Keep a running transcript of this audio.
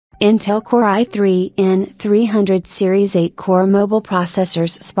Intel Core i3 N300 Series 8-core mobile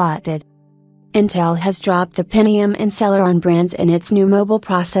processors spotted. Intel has dropped the Pentium and Celeron brands in its new mobile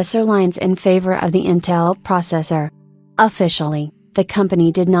processor lines in favor of the Intel processor. Officially, the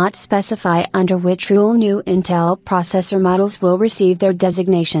company did not specify under which rule new Intel processor models will receive their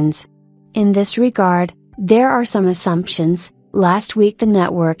designations. In this regard, there are some assumptions. Last week the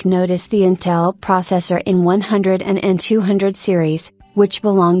network noticed the Intel processor N100 and N200 series, which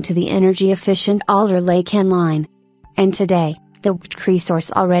belong to the energy-efficient Alder Lake line. And today, the WTCRI source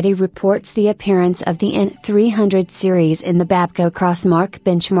already reports the appearance of the N300 series in the Babco Crossmark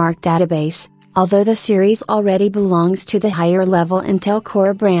benchmark database, although the series already belongs to the higher-level Intel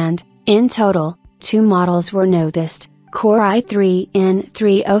Core brand. In total, 2 models were noticed, Core i3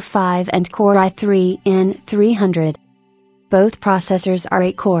 N305 and Core i3 N300. Both processors are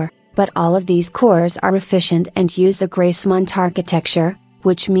 8-core. But all of these cores are efficient and use the Grace-Mont architecture,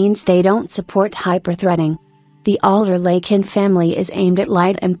 which means they don't support hyperthreading. The Alder Lake family is aimed at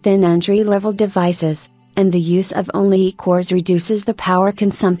light and thin entry-level devices, and the use of only 8 cores reduces the power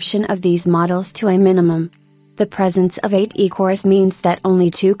consumption of these models to a minimum. The presence of 8 E-cores means that only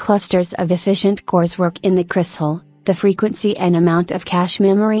 2 clusters of efficient cores work in the crystal. The frequency and amount of cache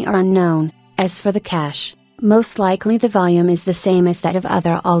memory are unknown. As for the cache, most likely the volume is the same as that of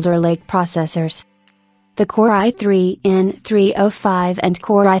other Alder Lake processors. The Core i3 N305 and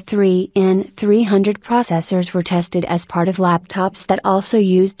Core i3 N300 processors were tested as part of laptops that also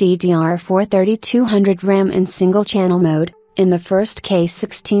use DDR4 3200 RAM in single-channel mode, in the first case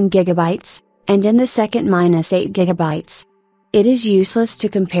 16 GB, and in the second -8 GB. It is useless to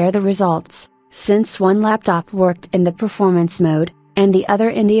compare the results, since one laptop worked in the performance mode, and the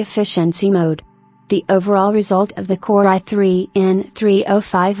other in the efficiency mode. The overall result of the Core i3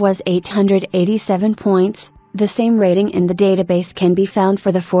 N305 was 887 points. The same rating in the database can be found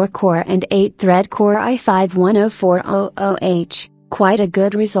for the 4-core and 8-thread Core i5 10400H, quite a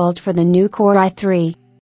good result for the new Core i3.